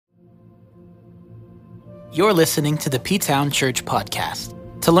You're listening to the P-Town Church Podcast.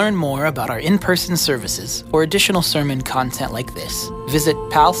 To learn more about our in-person services or additional sermon content like this, visit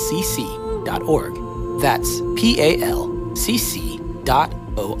palcc.org. That's palcc.org.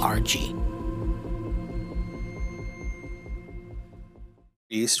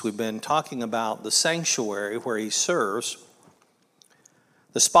 We've been talking about the sanctuary where he serves.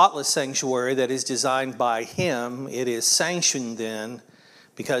 The spotless sanctuary that is designed by him, it is sanctioned then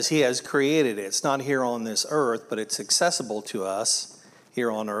because he has created it. It's not here on this earth, but it's accessible to us here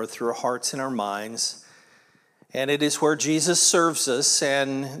on earth through our hearts and our minds. And it is where Jesus serves us,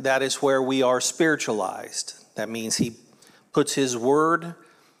 and that is where we are spiritualized. That means he puts his word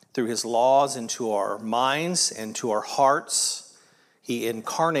through his laws into our minds and to our hearts. He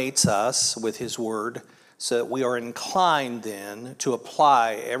incarnates us with his word so that we are inclined then to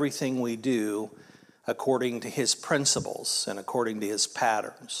apply everything we do according to his principles and according to his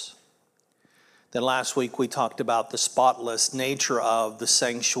patterns. Then last week we talked about the spotless nature of the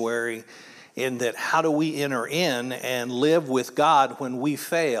sanctuary, in that how do we enter in and live with God when we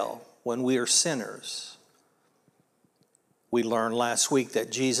fail, when we are sinners. We learned last week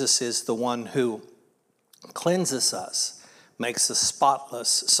that Jesus is the one who cleanses us, makes us spotless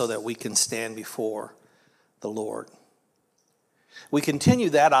so that we can stand before the Lord. We continue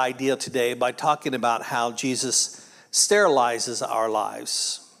that idea today by talking about how Jesus sterilizes our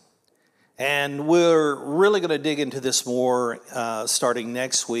lives. And we're really going to dig into this more starting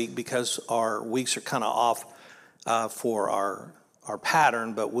next week, because our weeks are kind of off for our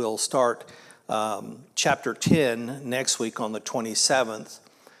pattern, but we'll start chapter 10 next week on the 27th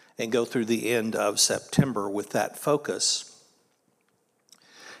and go through the end of September with that focus.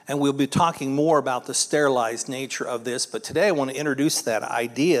 And we'll be talking more about the sterilized nature of this. But today I want to introduce that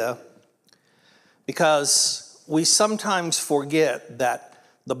idea because we sometimes forget that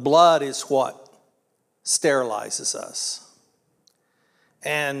the blood is what sterilizes us.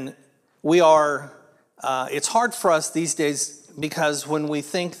 And it's hard for us these days, because when we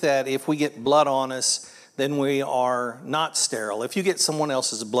think that if we get blood on us, then we are not sterile. If you get someone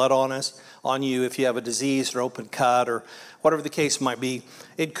else's blood on you, if you have a disease or open cut or whatever the case might be,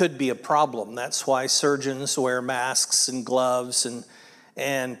 it could be a problem. That's why surgeons wear masks and gloves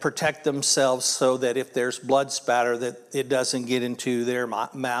and protect themselves so that if there's blood spatter, that it doesn't get into their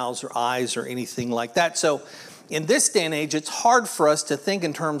mouths or eyes or anything like that. So in this day and age, it's hard for us to think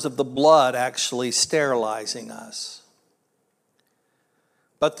in terms of the blood actually sterilizing us.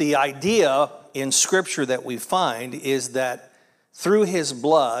 But the idea in Scripture that we find is that through his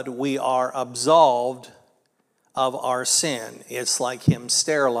blood, we are absolved of our sin. It's like him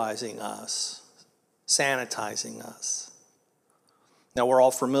sterilizing us, sanitizing us. Now, we're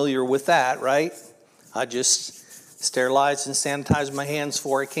all familiar with that, right? I just sterilized and sanitized my hands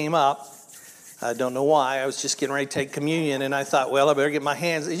before I came up. I don't know why. I was just getting ready to take communion, and I thought, well, I better get my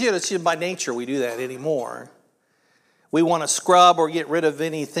hands. It's just by nature we do that anymore. We want to scrub or get rid of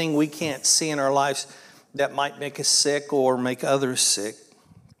anything we can't see in our lives that might make us sick or make others sick.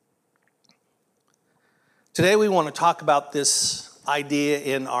 Today we want to talk about this idea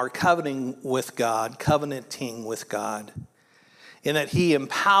in our covenanting with God, in that he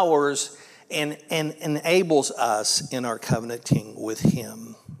empowers and enables us in our covenanting with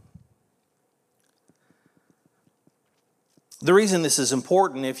him. The reason this is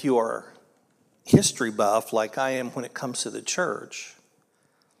important, if you are history buff like I am when it comes to the church,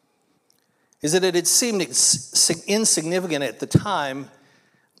 is that it seemed insignificant at the time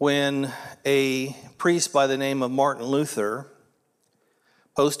when a priest by the name of Martin Luther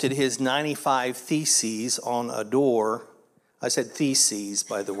posted his 95 theses on a door. I said theses,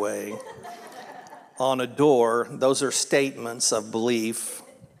 by the way, on a door. Those are statements of belief.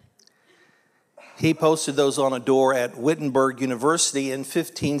 He posted those on a door at Wittenberg University in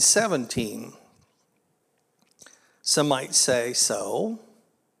 1517. Some might say, so?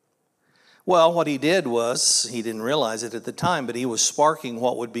 Well, what he did was, he didn't realize it at the time, but he was sparking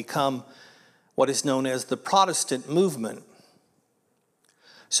what would become what is known as the Protestant movement.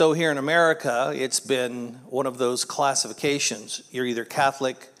 So here in America, it's been one of those classifications. You're either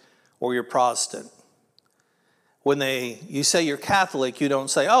Catholic or you're Protestant. When you say you're Catholic, you don't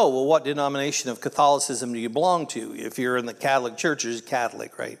say, oh, well, what denomination of Catholicism do you belong to? If you're in the Catholic Church, you're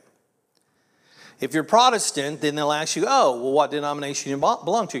Catholic, right? If you're Protestant, then they'll ask you, oh, well, what denomination do you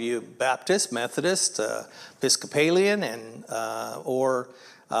belong to? Are you Baptist, Methodist, Episcopalian, or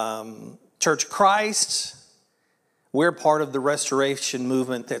Church of Christ? We're part of the Restoration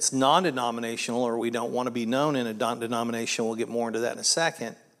movement that's non-denominational, or we don't want to be known in a denomination. We'll get more into that in a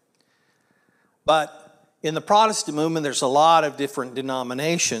second. But In the Protestant movement, there's a lot of different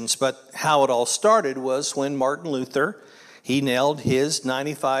denominations, but how it all started was when Martin Luther, he nailed his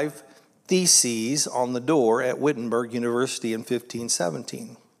 95 Theses on the door at Wittenberg University in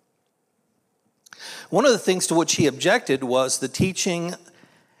 1517. One of the things to which he objected was the teaching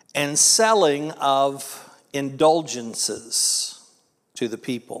and selling of indulgences to the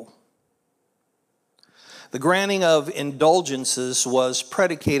people. The granting of indulgences was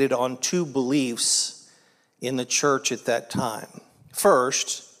predicated on two beliefs in the church at that time.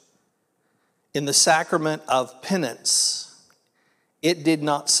 First, in the sacrament of penance, it did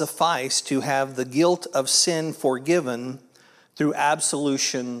not suffice to have the guilt of sin forgiven through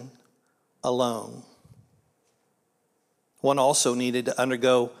absolution alone. One also needed to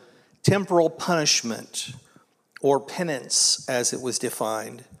undergo temporal punishment, or penance as it was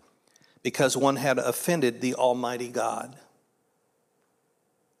defined, because one had offended the Almighty God.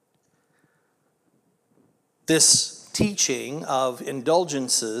 This teaching of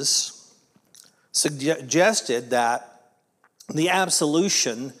indulgences suggested that the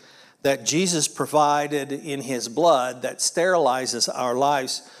absolution that Jesus provided in his blood that sterilizes our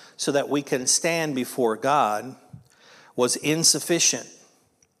lives so that we can stand before God was insufficient.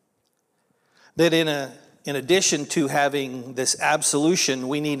 That in addition to having this absolution,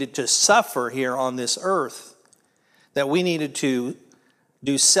 we needed to suffer here on this earth. That we needed to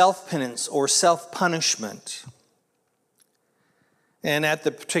do self-penance or self-punishment. And at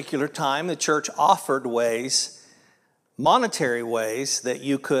the particular time, the church offered ways, monetary ways, that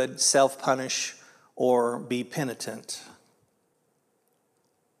you could self-punish or be penitent.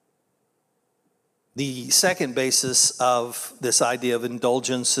 The second basis of this idea of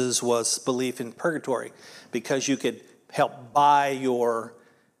indulgences was belief in purgatory, because you could help buy your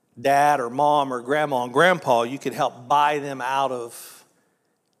dad or mom or grandma and grandpa, you could help buy them out of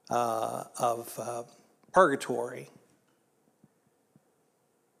purgatory,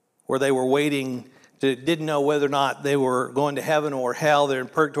 where they were waiting, didn't know whether or not they were going to heaven or hell. They're in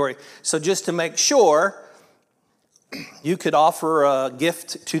purgatory. So just to make sure, you could offer a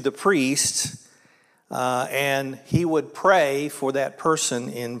gift to the priest, and he would pray for that person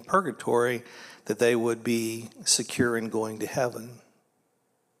in purgatory that they would be secure in going to heaven.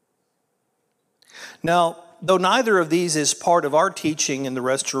 Now, though neither of these is part of our teaching in the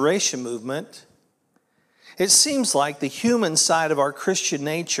Restoration movement, it seems like the human side of our Christian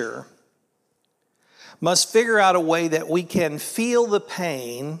nature must figure out a way that we can feel the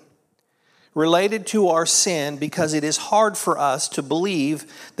pain related to our sin, because it is hard for us to believe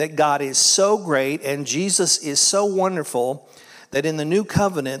that God is so great and Jesus is so wonderful that in the new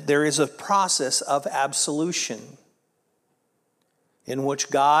covenant there is a process of absolution in which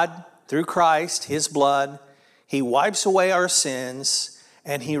God, through Christ, his blood, he wipes away our sins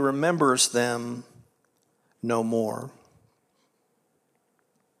and he remembers them no more.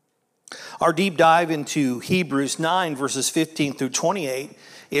 Our deep dive into Hebrews 9 verses 15 through 28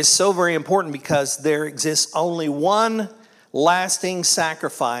 is so very important, because there exists only one lasting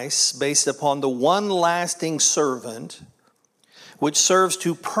sacrifice based upon the one lasting servant, which serves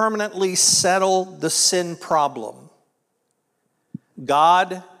to permanently settle the sin problem.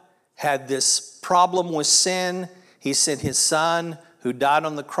 God had this problem with sin. He sent his son who died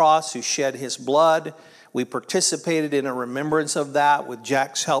on the cross, who shed his blood. We participated in a remembrance of that with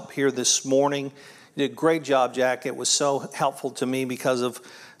Jack's help here this morning. You did a great job, Jack. It was so helpful to me because of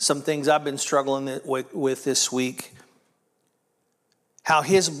some things I've been struggling with this week. How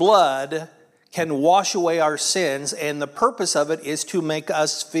his blood can wash away our sins, and the purpose of it is to make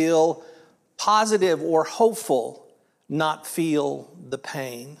us feel positive or hopeful, not feel the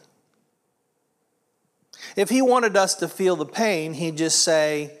pain. If he wanted us to feel the pain, he'd just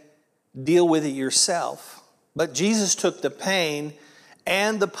say, deal with it yourself. But Jesus took the pain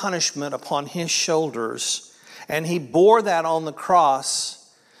and the punishment upon his shoulders, and he bore that on the cross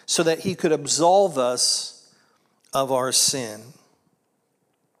so that he could absolve us of our sin.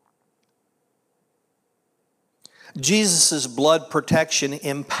 Jesus' blood protection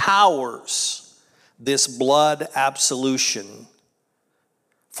empowers this blood absolution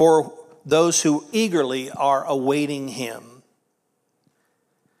for those who eagerly are awaiting him.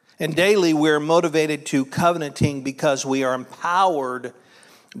 And daily we're motivated to covenanting because we are empowered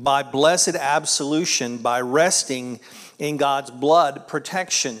by blessed absolution, by resting in God's blood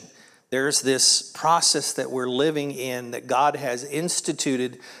protection. There's this process that we're living in that God has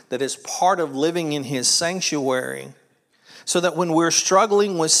instituted that is part of living in his sanctuary, so that when we're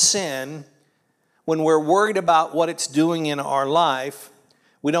struggling with sin, when we're worried about what it's doing in our life,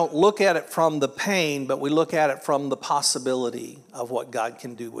 we don't look at it from the pain, but we look at it from the possibility of what God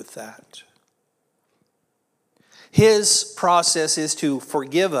can do with that. His process is to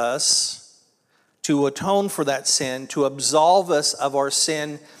forgive us, to atone for that sin, to absolve us of our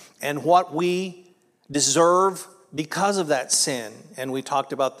sin and what we deserve because of that sin. And we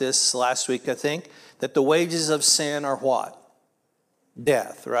talked about this last week, I think, that the wages of sin are what?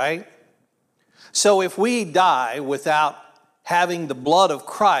 Death, right? So if we die without having the blood of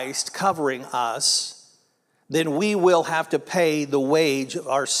Christ covering us, then we will have to pay the wage of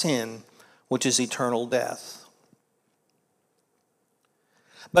our sin, which is eternal death.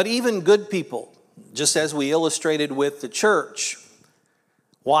 But even good people, just as we illustrated with the church,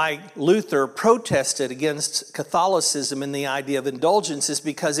 why Luther protested against Catholicism and the idea of indulgence is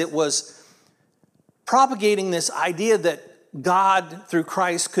because it was propagating this idea that God, through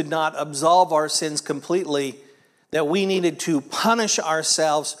Christ, could not absolve our sins completely, that we needed to punish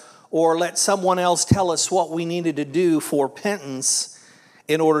ourselves or let someone else tell us what we needed to do for penance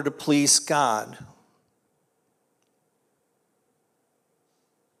in order to please God.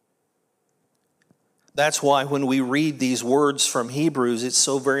 That's why when we read these words from Hebrews, it's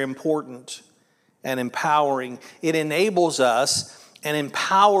so very important and empowering. It enables us and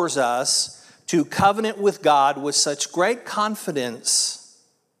empowers us to covenant with God with such great confidence.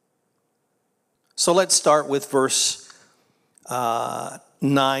 So let's start with verse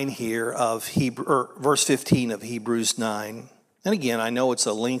 9 here of verse 15 of Hebrews 9. And again, I know it's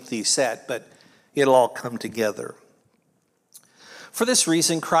a lengthy set, but it'll all come together. For this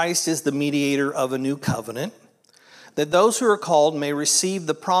reason, Christ is the mediator of a new covenant, that those who are called may receive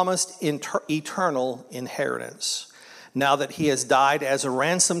the promised eternal inheritance, now that he has died as a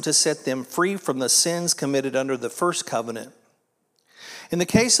ransom to set them free from the sins committed under the first covenant. In the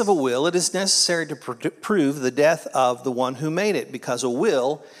case of a will, it is necessary to prove the death of the one who made it, because a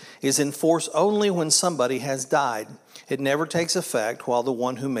will is in force only when somebody has died. It never takes effect while the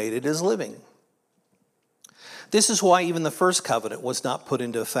one who made it is living. This is why even the first covenant was not put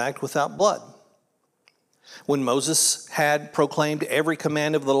into effect without blood. When Moses had proclaimed every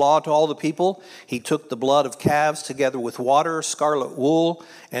command of the law to all the people, he took the blood of calves together with water, scarlet wool,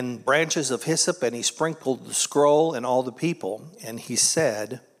 and branches of hyssop, and he sprinkled the scroll and all the people. And he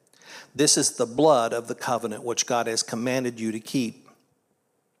said, "This is the blood of the covenant which God has commanded you to keep."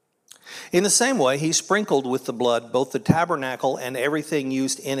 In the same way, he sprinkled with the blood both the tabernacle and everything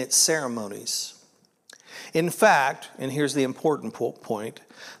used in its ceremonies. In fact, and here's the important point,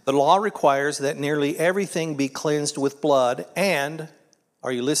 the law requires that nearly everything be cleansed with blood, and,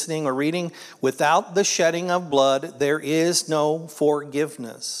 are you listening or reading? Without the shedding of blood, there is no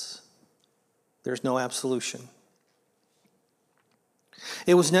forgiveness. There's no absolution.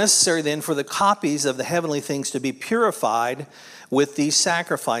 It was necessary then for the copies of the heavenly things to be purified with these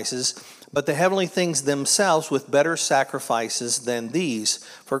sacrifices, but the heavenly things themselves with better sacrifices than these.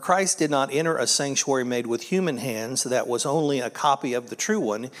 For Christ did not enter a sanctuary made with human hands that was only a copy of the true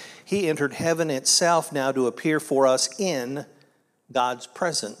one. He entered heaven itself now to appear for us in God's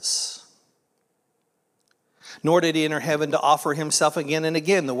presence. Nor did he enter heaven to offer himself again and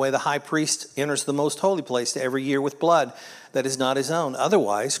again, the way the high priest enters the most holy place every year with blood that is not his own.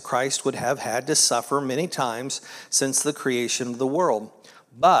 Otherwise, Christ would have had to suffer many times since the creation of the world.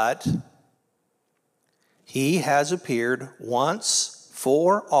 But he has appeared once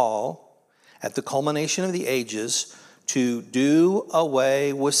for all at the culmination of the ages to do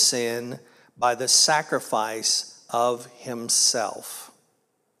away with sin by the sacrifice of himself.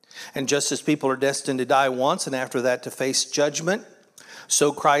 And just as people are destined to die once and after that to face judgment,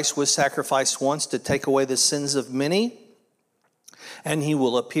 so Christ was sacrificed once to take away the sins of many, and he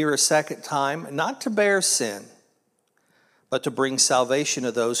will appear a second time, not to bear sin, but to bring salvation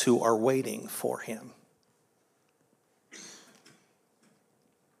to those who are waiting for him.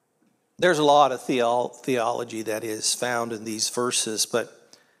 There's a lot of theology that is found in these verses,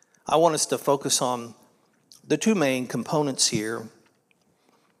 but I want us to focus on the two main components here,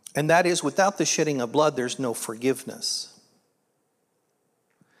 and that is, without the shedding of blood, there's no forgiveness.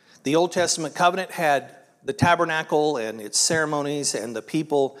 The Old Testament covenant had the tabernacle and its ceremonies, and the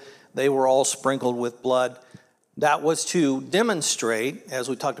people, they were all sprinkled with blood. That was to demonstrate, as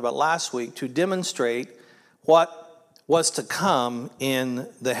we talked about last week, to demonstrate what was to come in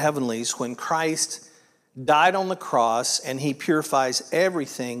the heavenlies when Christ died on the cross and he purifies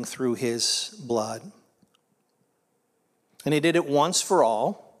everything through his blood. And he did it once for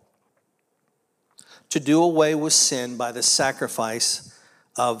all to do away with sin by the sacrifice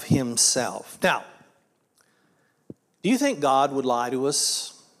of himself. Now, do you think God would lie to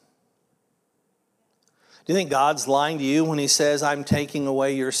us? Do you think God's lying to you when he says, "I'm taking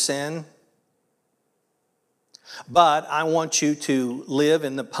away your sin, but I want you to live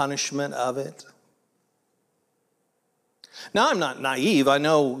in the punishment of it"? Now, I'm not naive. I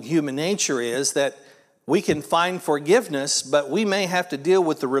know human nature is that we can find forgiveness, but we may have to deal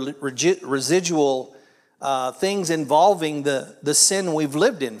with the residual things involving the sin we've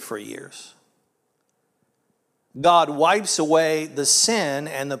lived in for years. God wipes away the sin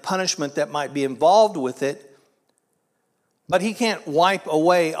and the punishment that might be involved with it, but He can't wipe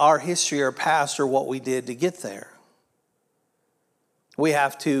away our history or past or what we did to get there. We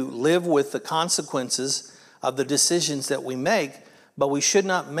have to live with the consequences of the decisions that we make, but we should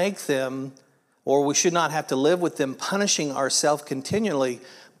not make them, or we should not have to live with them punishing ourselves continually,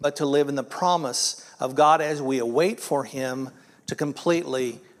 but to live in the promise of God as we await for Him to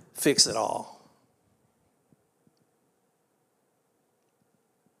completely fix it all.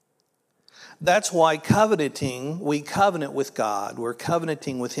 That's why covenanting, we covenant with God. We're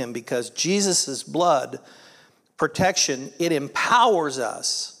covenanting with Him because Jesus' blood protection, it empowers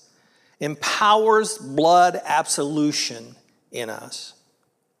us, empowers blood absolution in us.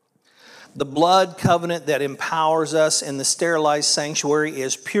 The blood covenant that empowers us in the sterilized sanctuary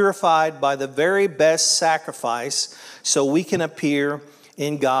is purified by the very best sacrifice so we can appear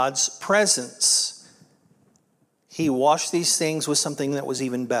in God's presence. He washed these things with something that was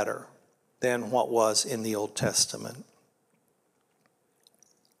even better than what was in the Old Testament.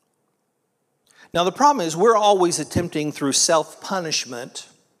 Now the problem is we're always attempting through self-punishment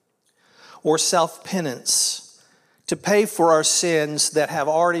or self-penance to pay for our sins that have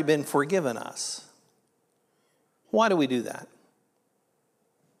already been forgiven us. Why do we do that?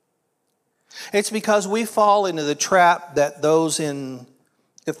 It's because we fall into the trap that those in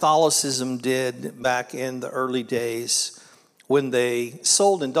Catholicism did back in the early days when they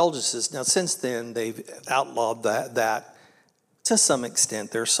sold indulgences. Now, since then, they've outlawed that to some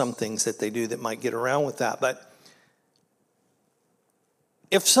extent. There are some things that they do that might get around with that. But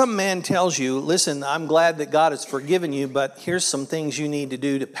if some man tells you, listen, I'm glad that God has forgiven you, but here's some things you need to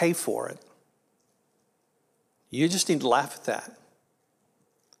do to pay for it, you just need to laugh at that.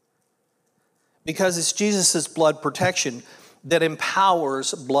 Because it's Jesus' blood protection that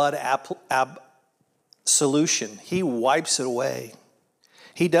empowers blood absolution. He wipes it away.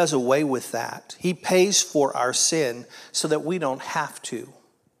 He does away with that. He pays for our sin so that we don't have to.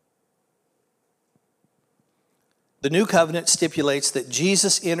 The new covenant stipulates that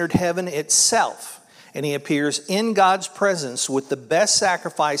Jesus entered heaven itself, and He appears in God's presence with the best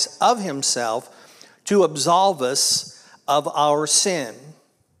sacrifice of Himself to absolve us of our sin.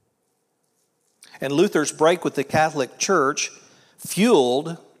 And Luther's break with the Catholic Church,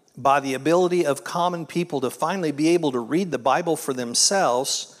 fueled by the ability of common people to finally be able to read the Bible for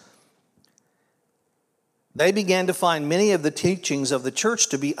themselves, they began to find many of the teachings of the church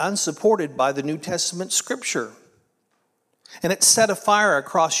to be unsupported by the New Testament Scripture. And it set a fire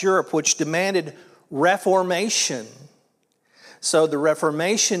across Europe which demanded reformation. So the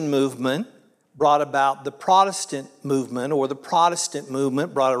Reformation movement brought about the Protestant movement, or the Protestant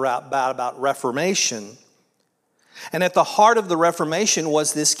movement brought about Reformation. And at the heart of the Reformation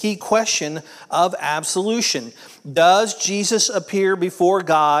was this key question of absolution. Does Jesus appear before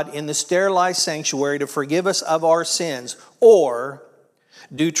God in the sterilized sanctuary to forgive us of our sins? Or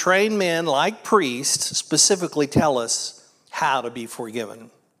do trained men like priests specifically tell us how to be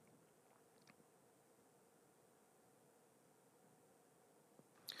forgiven?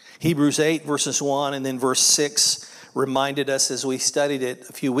 Hebrews 8 verses 1 and then verse 6 reminded us as we studied it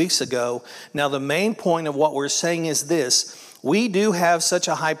a few weeks ago. Now the main point of what we're saying is this: we do have such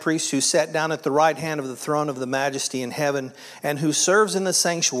a high priest who sat down at the right hand of the throne of the majesty in heaven, and who serves in the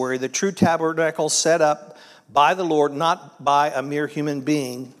sanctuary, the true tabernacle set up by the Lord, not by a mere human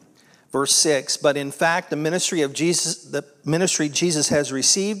being. Verse 6, but in fact the ministry Jesus has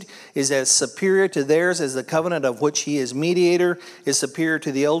received is as superior to theirs as the covenant of which He is mediator is superior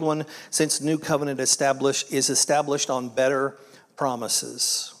to the old one, since the new covenant is established on better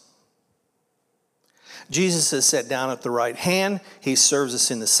promises. Jesus is set down at the right hand. He serves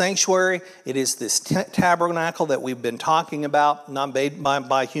us in the sanctuary. It is this tabernacle that we've been talking about, not made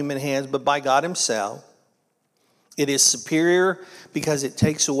by human hands, but by God Himself. It is superior because it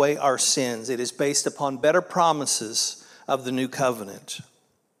takes away our sins. It is based upon better promises of the new covenant.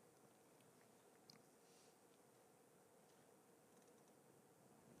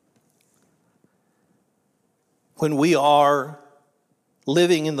 When we are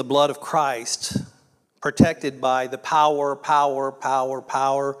living in the blood of Christ, protected by the power,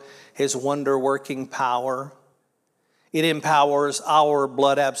 His wonder-working power, it empowers our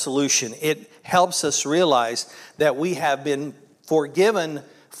blood absolution. It helps us realize that we have been forgiven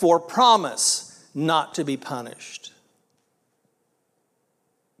for promise not to be punished.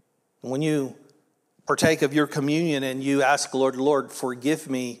 When you partake of your communion and you ask the Lord, Lord, forgive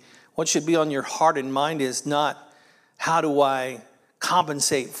me, what should be on your heart and mind is not, how do I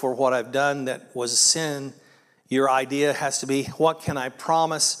compensate for what I've done that was a sin? Your idea has to be, what can I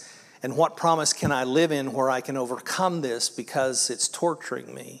promise, and what promise can I live in where I can overcome this because it's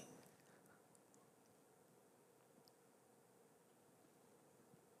torturing me?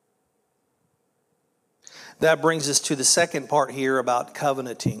 That brings us to the second part here about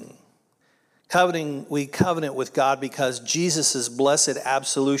covenanting. We covenant with God because Jesus' blessed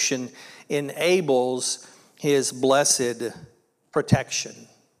absolution enables his blessed protection.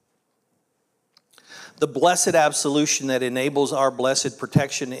 The blessed absolution that enables our blessed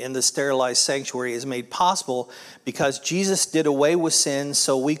protection in the sterilized sanctuary is made possible because Jesus did away with sin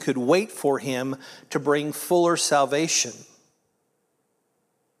so we could wait for him to bring fuller salvation.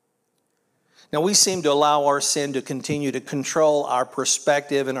 Now, we seem to allow our sin to continue to control our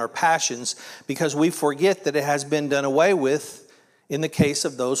perspective and our passions because we forget that it has been done away with in the case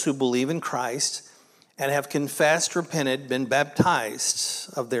of those who believe in Christ and have confessed, repented, been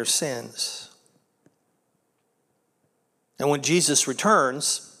baptized of their sins. And when Jesus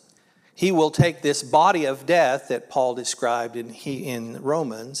returns, he will take this body of death that Paul described in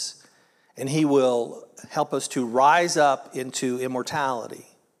Romans, and he will help us to rise up into immortality.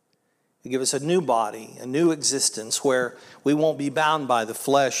 He'll give us a new body, a new existence where we won't be bound by the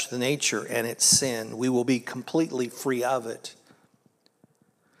flesh, the nature, and its sin. We will be completely free of it.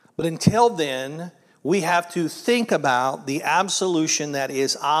 But until then, we have to think about the absolution that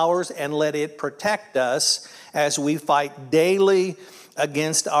is ours and let it protect us as we fight daily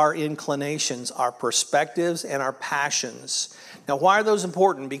against our inclinations, our perspectives, and our passions. Now, why are those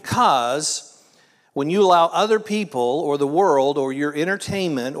important? Because when you allow other people or the world or your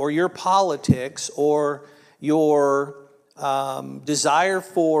entertainment or your politics or your desire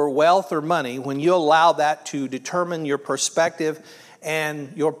for wealth or money, when you allow that to determine your perspective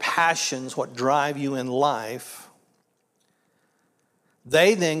and your passions, what drive you in life,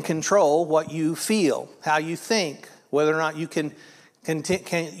 they then control what you feel, how you think, whether or not you can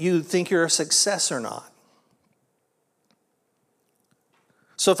you think you're a success or not.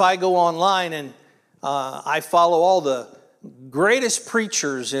 So if I go online and I follow all the greatest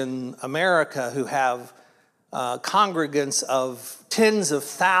preachers in America who have congregants of tens of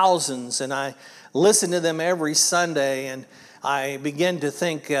thousands, and I listen to them every Sunday, and I begin to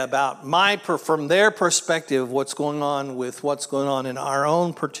think about from their perspective, what's going on in our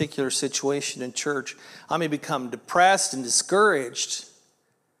own particular situation in church. I may become depressed and discouraged,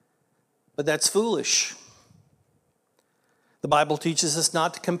 but that's foolish. The Bible teaches us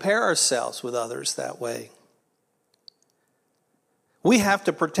not to compare ourselves with others that way. We have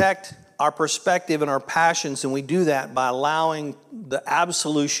to protect our perspective and our passions, and we do that by allowing the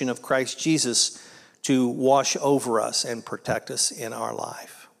absolution of Christ Jesus to wash over us and protect us in our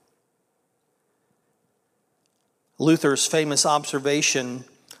life. Luther's famous observation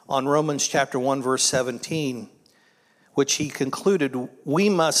on Romans chapter 1, verse 17, which he concluded, we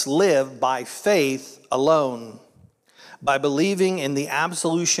must live by faith alone, by believing in the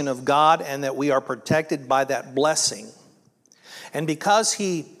absolution of God and that we are protected by that blessing. And because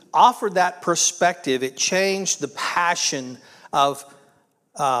he offered that perspective, it changed the passion of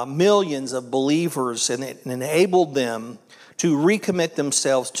millions of believers, and it enabled them to recommit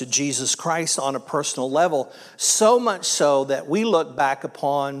themselves to Jesus Christ on a personal level, so much so that we look back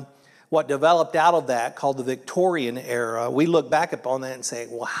upon what developed out of that, called the Victorian era. We look back upon that and say,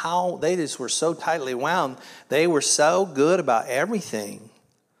 well, how they just were so tightly wound. They were so good about everything.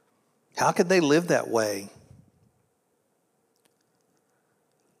 How could they live that way?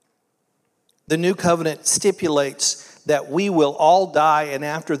 The new covenant stipulates that we will all die and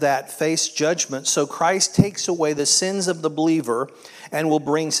after that face judgment. So Christ takes away the sins of the believer and will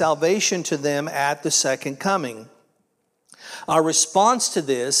bring salvation to them at the second coming. Our response to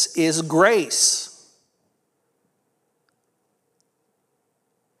this is grace.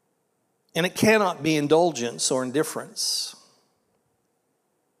 And it cannot be indulgence or indifference.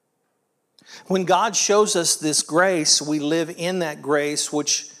 When God shows us this grace, we live in that grace,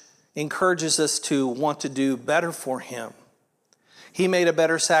 which encourages us to want to do better for him. He made a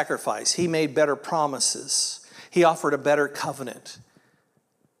better sacrifice. He made better promises. He offered a better covenant.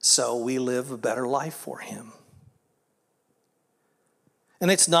 So we live a better life for him.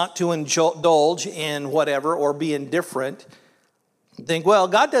 And it's not to indulge in whatever or be indifferent. Think, well,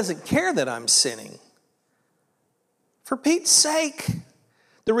 God doesn't care that I'm sinning. For Pete's sake,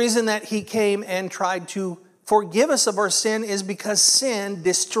 the reason that he came and tried to forgive us of our sin is because sin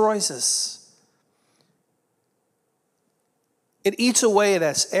destroys us. It eats away at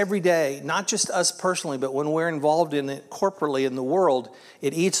us every day, not just us personally, but when we're involved in it corporately in the world,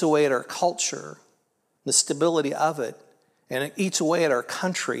 it eats away at our culture, the stability of it, and it eats away at our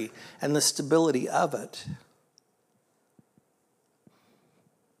country and the stability of it.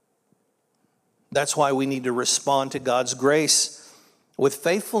 That's why we need to respond to God's grace with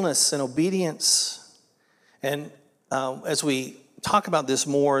faithfulness and obedience. And as we talk about this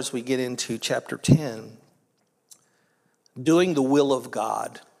more as we get into chapter 10, doing the will of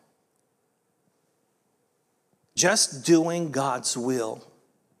God. Just doing God's will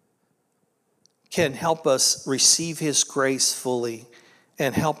can help us receive His grace fully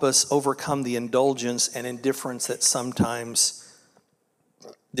and help us overcome the indulgence and indifference that sometimes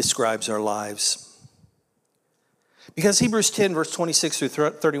describes our lives. Because Hebrews 10, verse 26 through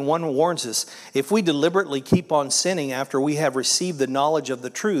 31 warns us, if we deliberately keep on sinning after we have received the knowledge of the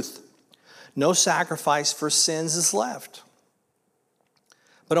truth, no sacrifice for sins is left,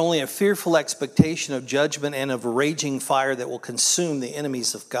 but only a fearful expectation of judgment and of raging fire that will consume the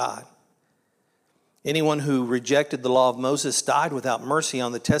enemies of God. Anyone who rejected the law of Moses died without mercy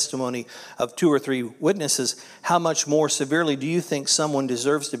on the testimony of 2 or 3 witnesses. How much more severely do you think someone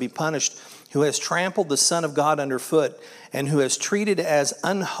deserves to be punished who has trampled the Son of God underfoot and who has treated as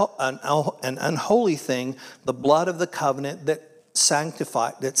an unholy thing the blood of the covenant that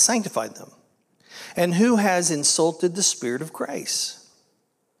sanctified them, and who has insulted the Spirit of grace?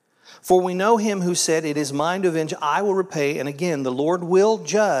 For we know Him who said, it is mine to avenge, I will repay. And again, the Lord will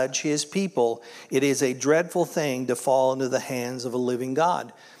judge His people. It is a dreadful thing to fall into the hands of a living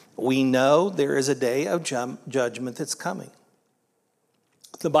God. We know there is a day of judgment that's coming.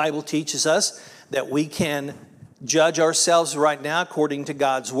 The Bible teaches us that we can judge ourselves right now according to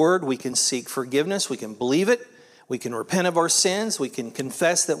God's word. We can seek forgiveness. We can believe it. We can repent of our sins. We can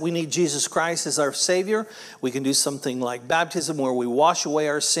confess that we need Jesus Christ as our Savior. We can do something like baptism where we wash away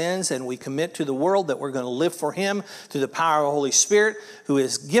our sins and we commit to the world that we're going to live for Him through the power of the Holy Spirit who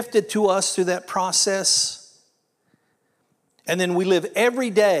is gifted to us through that process. And then we live every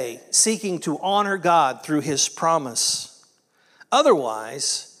day seeking to honor God through His promise.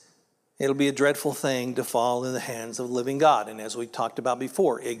 Otherwise, it'll be a dreadful thing to fall in the hands of the living God. And as we talked about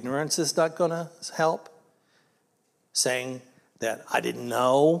before, ignorance is not going to help. Saying that I didn't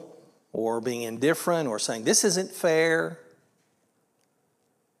know, or being indifferent, or saying this isn't fair.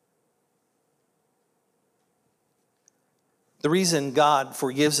 The reason God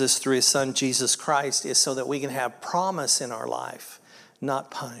forgives us through His Son, Jesus Christ, is so that we can have promise in our life,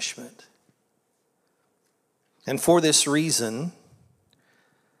 not punishment. And for this reason,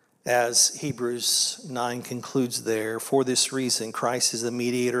 as Hebrews 9 concludes there, for this reason, Christ is the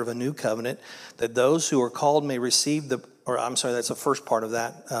mediator of a new covenant, that those who are called may receive that's the first part of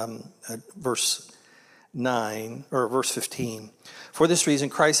that, verse 9, or verse 15. For this reason,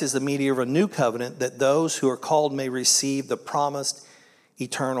 Christ is the mediator of a new covenant, that those who are called may receive the promised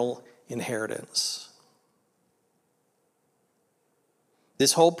eternal inheritance.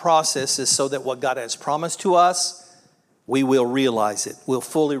 This whole process is so that what God has promised to us, we will realize it. We'll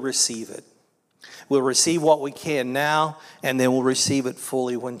fully receive it. We'll receive what we can now, and then we'll receive it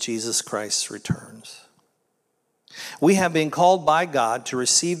fully when Jesus Christ returns. We have been called by God to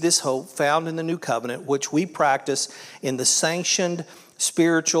receive this hope found in the new covenant, which we practice in the sanctioned,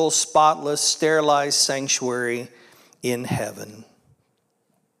 spiritual, spotless, sterilized sanctuary in heaven.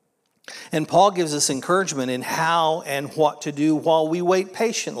 And Paul gives us encouragement in how and what to do while we wait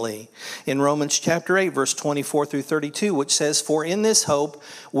patiently in Romans chapter 8, verse 24 through 32, which says, for in this hope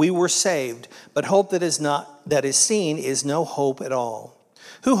we were saved, but hope that is seen is no hope at all.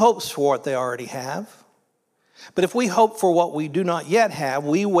 Who hopes for what they already have? But if we hope for what we do not yet have,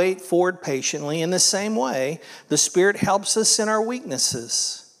 we wait for it patiently. In the same way, the Spirit helps us in our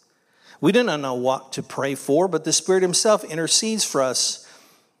weaknesses. We do not know what to pray for, but the Spirit Himself intercedes for us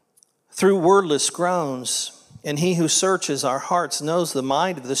through wordless groans. And He who searches our hearts knows the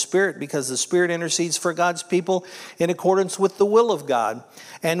mind of the Spirit, because the Spirit intercedes for God's people in accordance with the will of God.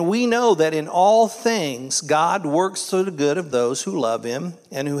 And we know that in all things God works to the good of those who love Him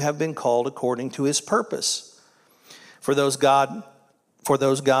and who have been called according to His purpose. For those God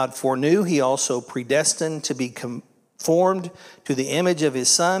foreknew, He also predestined to be conformed to the image of His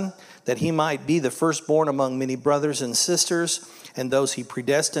Son, that He might be the firstborn among many brothers and sisters. And those He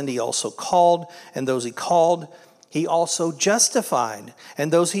predestined, He also called. And those He called, He also justified.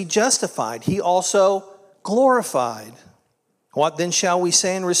 And those He justified, He also glorified. What then shall we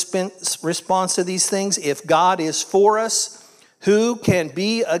say in response to these things? If God is for us, Who can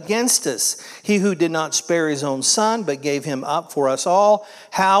be against us? He who did not spare his own son, but gave him up for us all,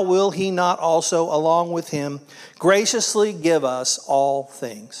 how will he not also, along with him, graciously give us all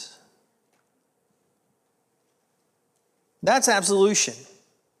things? That's absolution.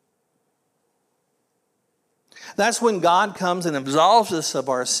 That's when God comes and absolves us of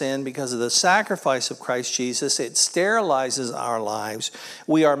our sin because of the sacrifice of Christ Jesus. It sterilizes our lives.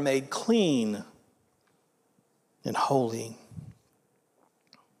 We are made clean and holy.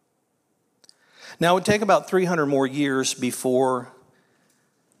 Now, it would take about 300 more years before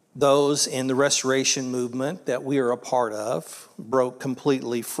those in the Restoration movement that we are a part of broke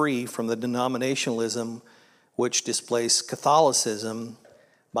completely free from the denominationalism which displaced Catholicism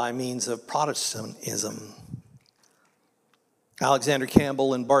by means of Protestantism. Alexander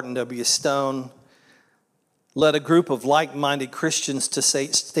Campbell and Barton W. Stone led a group of like-minded Christians to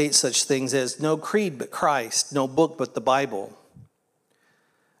state such things as no creed but Christ, no book but the Bible.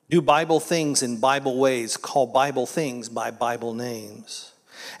 Do Bible things in Bible ways, call Bible things by Bible names.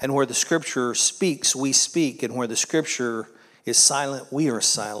 And where the Scripture speaks, we speak. And where the Scripture is silent, we are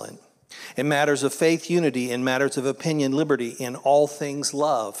silent. In matters of faith, unity. In matters of opinion, liberty. In all things,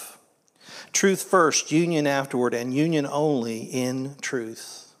 love. Truth first, union afterward, and union only in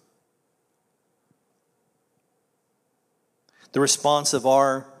truth. The response of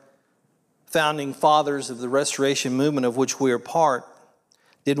our founding fathers of the Restoration movement, of which we are part,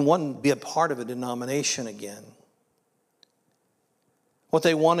 didn't want to be a part of a denomination again. What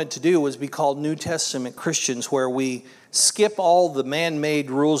they wanted to do was be called New Testament Christians, where we skip all the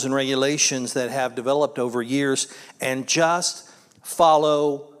man-made rules and regulations that have developed over years and just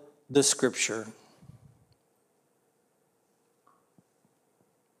follow the Scripture.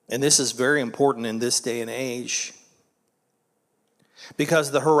 And this is very important in this day and age, because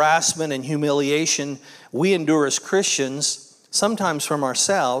the harassment and humiliation we endure as Christians, sometimes from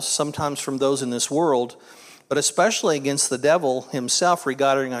ourselves, sometimes from those in this world, but especially against the devil himself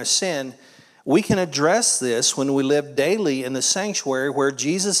regarding our sin, we can address this when we live daily in the sanctuary where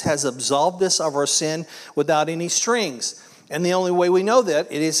Jesus has absolved us of our sin without any strings. And the only way we know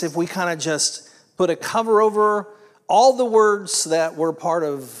that it is if we kind of just put a cover over all the words that were part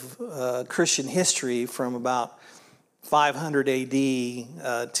of Christian history from about 500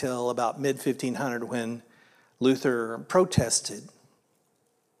 AD till about mid-1500 when Luther protested,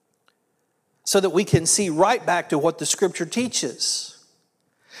 so that we can see right back to what the Scripture teaches.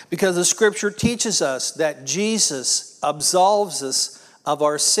 Because the Scripture teaches us that Jesus absolves us of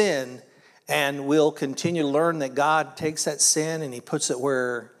our sin, and we'll continue to learn that God takes that sin and He puts it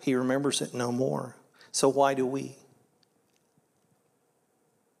where He remembers it no more. So why do we?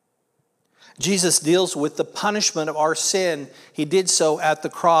 Jesus deals with the punishment of our sin. He did so at the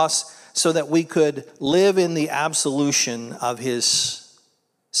cross so that we could live in the absolution of His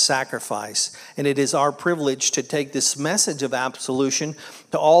sacrifice. And it is our privilege to take this message of absolution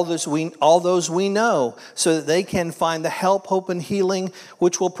to all those we know, so that they can find the help, hope, and healing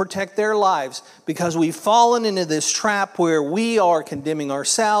which will protect their lives. Because we've fallen into this trap where we are condemning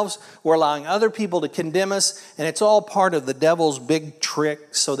ourselves, we're allowing other people to condemn us, and it's all part of the devil's big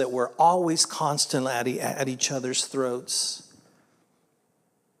trick so that we're always constantly at each other's throats.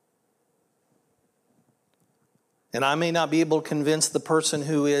 And I may not be able to convince the person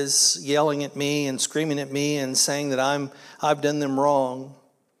who is yelling at me and screaming at me and saying that I've done them wrong.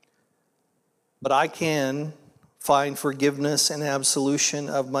 But I can find forgiveness and absolution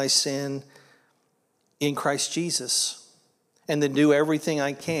of my sin in Christ Jesus. And then do everything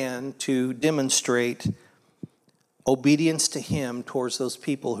I can to demonstrate obedience to Him towards those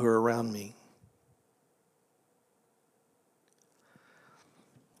people who are around me.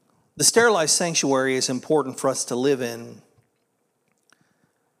 The sterilized sanctuary is important for us to live in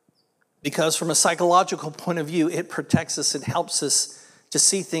because from a psychological point of view, it protects us and helps us to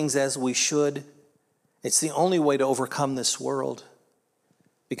see things as we should. It's the only way to overcome this world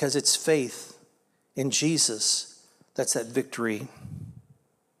because it's faith in Jesus that's that victory.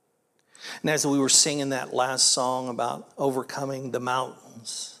 And as we were singing that last song about overcoming the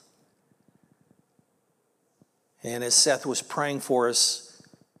mountains, and as Seth was praying for us,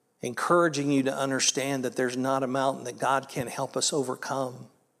 encouraging you to understand that there's not a mountain that God can't help us overcome.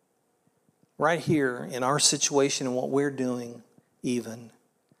 Right here in our situation and what we're doing even.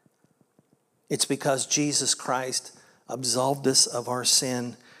 It's because Jesus Christ absolved us of our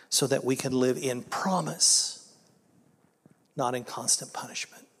sin so that we can live in promise, not in constant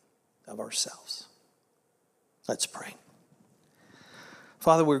punishment of ourselves. Let's pray.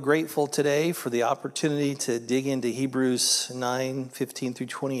 Father, we're grateful today for the opportunity to dig into Hebrews 9:15 through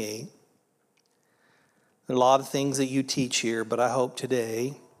 28. a lot of things that you teach here, but I hope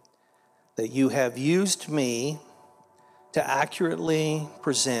today that you have used me to accurately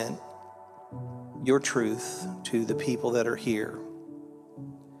present your truth to the people that are here.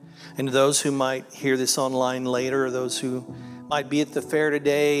 And to those who might hear this online later, or those who might be at the fair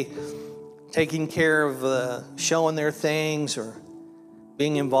today, taking care of showing their things or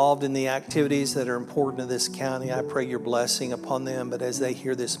being involved in the activities that are important to this county, I pray your blessing upon them. But as they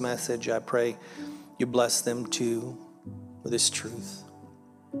hear this message, I pray you bless them too with this truth.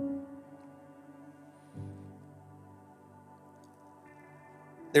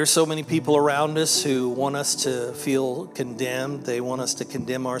 There's so many people around us who want us to feel condemned. They want us to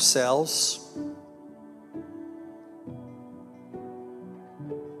condemn ourselves.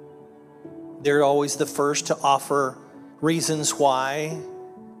 They're always the first to offer reasons why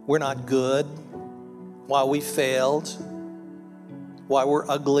we're not good, why we failed, why we're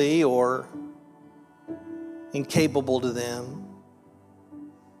ugly or incapable to them.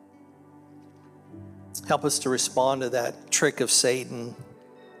 Help us to respond to that trick of Satan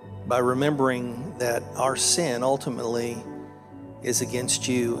by remembering that our sin ultimately is against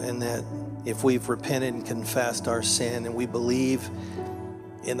you, and that if we've repented and confessed our sin and we believe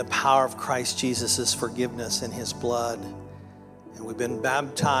in the power of Christ Jesus' forgiveness and his blood, and we've been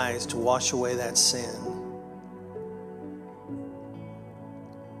baptized to wash away that sin,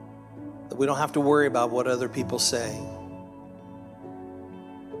 that we don't have to worry about what other people say.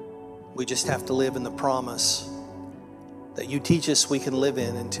 We just have to live in the promise that you teach us we can live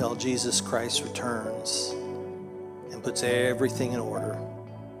in until Jesus Christ returns and puts everything in order.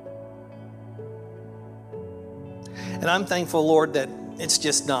 And I'm thankful, Lord, that it's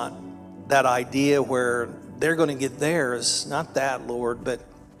just not that idea where they're going to get theirs. Not that, Lord, but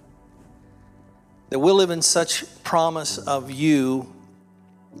that we'll live in such promise of you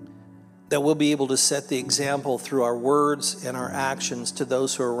that we'll be able to set the example through our words and our actions to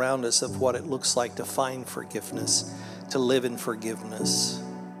those who are around us of what it looks like to find forgiveness, to live in forgiveness,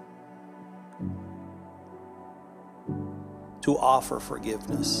 to offer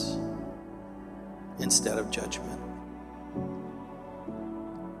forgiveness instead of judgment.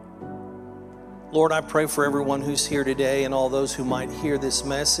 Lord, I pray for everyone who's here today and all those who might hear this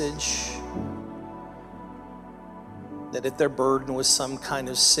message, that if they're burdened with some kind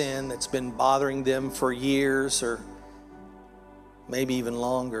of sin that's been bothering them for years or maybe even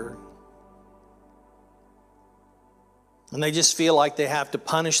longer, and they just feel like they have to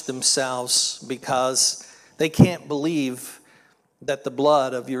punish themselves because they can't believe that the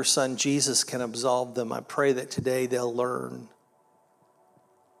blood of your Son Jesus can absolve them, I pray that today they'll learn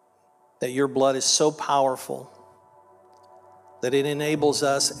that your blood is so powerful that it enables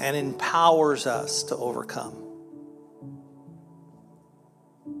us and empowers us to overcome.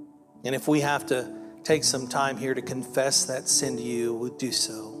 And if we have to take some time here to confess that sin to you, we'll do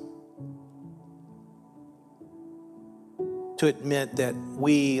so. To admit that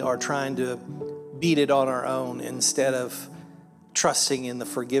we are trying to beat it on our own instead of trusting in the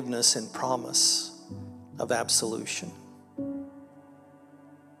forgiveness and promise of absolution.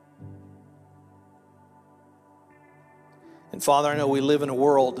 And Father, I know we live in a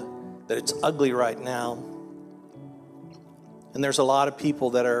world that it's ugly right now. And there's a lot of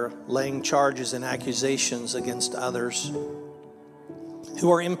people that are laying charges and accusations against others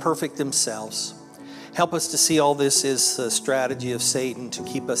who are imperfect themselves. Help us to see all this as a strategy of Satan to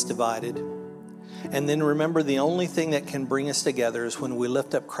keep us divided. And then remember, the only thing that can bring us together is when we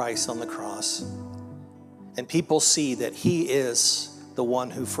lift up Christ on the cross. And people see that he is the one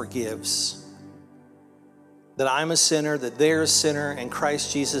who forgives. That I'm a sinner, that they're a sinner, and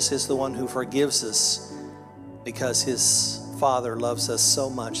Christ Jesus is the one who forgives us because his Father loves us so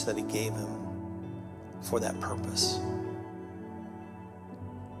much that he gave him for that purpose.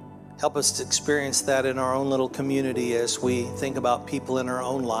 Help us to experience that in our own little community as we think about people in our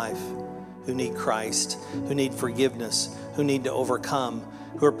own life who need Christ, who need forgiveness, who need to overcome,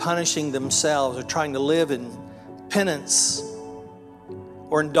 who are punishing themselves or trying to live in penance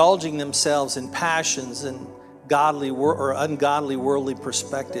or indulging themselves in passions and godly or ungodly worldly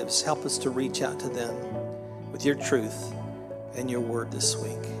perspectives. Help us to reach out to them with your truth and your word this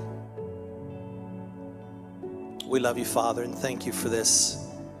week. We love you, Father, and thank you for this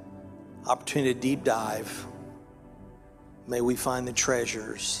opportunity to deep dive. May we find the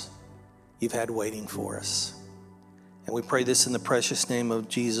treasures you've had waiting for us. And we pray this in the precious name of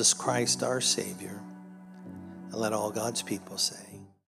Jesus Christ, our Savior. And let all God's people say,